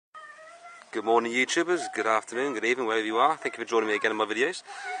Good morning YouTubers, good afternoon, good evening, wherever you are. Thank you for joining me again in my videos.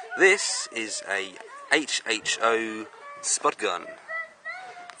 This is a HHO spud gun.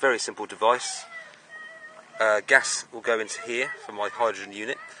 Very simple device. Gas will go into here for my hydrogen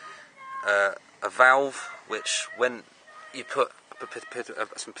unit. A valve which when you put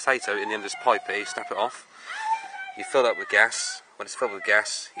some potato in the end of this pipe here, you snap it off. You fill it up with gas. When it's filled with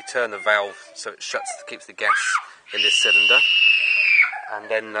gas, you turn the valve so it shuts, keeps the gas in this cylinder. And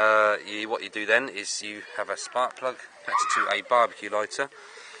then what you do then is you have a spark plug connected to a barbecue lighter.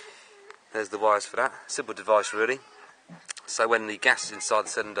 There's the wires for that. Simple device really. So when the gas inside the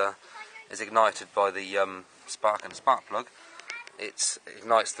cylinder is ignited by the spark plug, it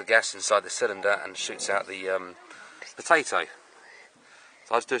ignites the gas inside the cylinder and shoots out the potato.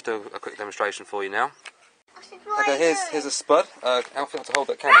 So I'll just do a quick demonstration for you now. Okay, here's a spud. Alfie, you have to hold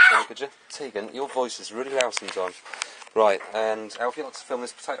that camera for me, could you? Tegan, your voice is really loud sometimes. Right, and Alfie, like to film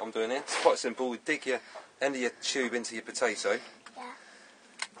this potato I'm doing here. It's quite simple. We dig your end of your tube into your potato. Yeah.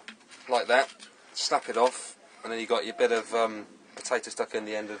 Like that. Snap it off, and then you've got your bit of potato stuck in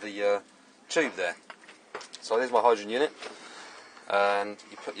the end of the tube there. So there's my hydrogen unit. And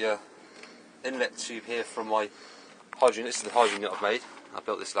you put your inlet tube here from my hydrogen. This is the hydrogen unit I've made. I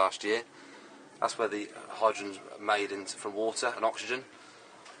built this last year. That's where the hydrogen's made from water and oxygen.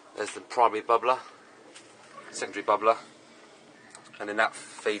 There's the primary bubbler, secondary bubbler, and then that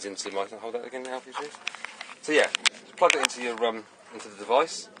feeds into my. Hold that again, Alfie, please. So yeah, plug it into your into the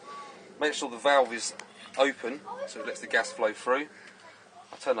device. Make sure the valve is open so it lets the gas flow through.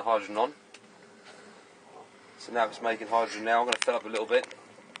 I'll turn the hydrogen on. So now it's making hydrogen. Now I'm going to fill up a little bit.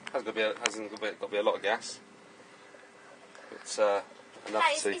 Hasn't got to be a lot of gas. It's enough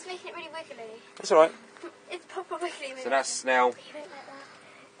to. It's making it really wiggly. That's all right. It's proper wiggly. So that's now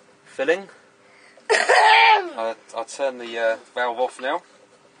filling. I'll turn the valve off now.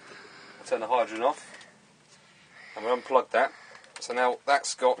 I'll turn the hydrogen off. And we'll unplug that. So now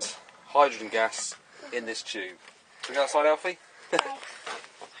that's got hydrogen gas in this tube. Should we go outside, Alfie? And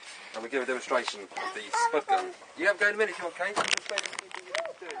we'll give a demonstration of the spud gun. You have to go in a minute if you want, Kate.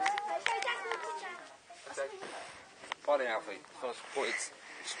 Finally, Alfie. I'll put it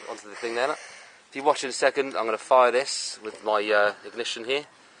onto the thing there. If you watch in a second, I'm going to fire this with my ignition here.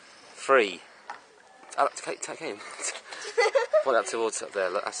 3. Take him. Point that towards up there.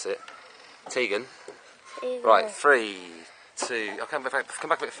 Look, that's it. Tegan. Right. 3, 2. I'll come back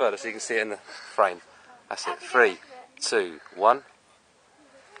a bit further so you can see it in the frame. That's it. 3, 2, 1.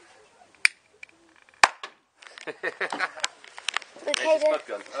 There's your spud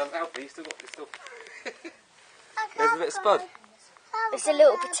gun. Alfie, you still got. There's a bit of spud. It's a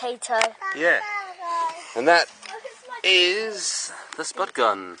little potato. Yeah. And that is the spud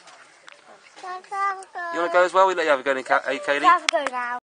gun. You want to go as well? We let you have a go in, Kaylee. Have a go now.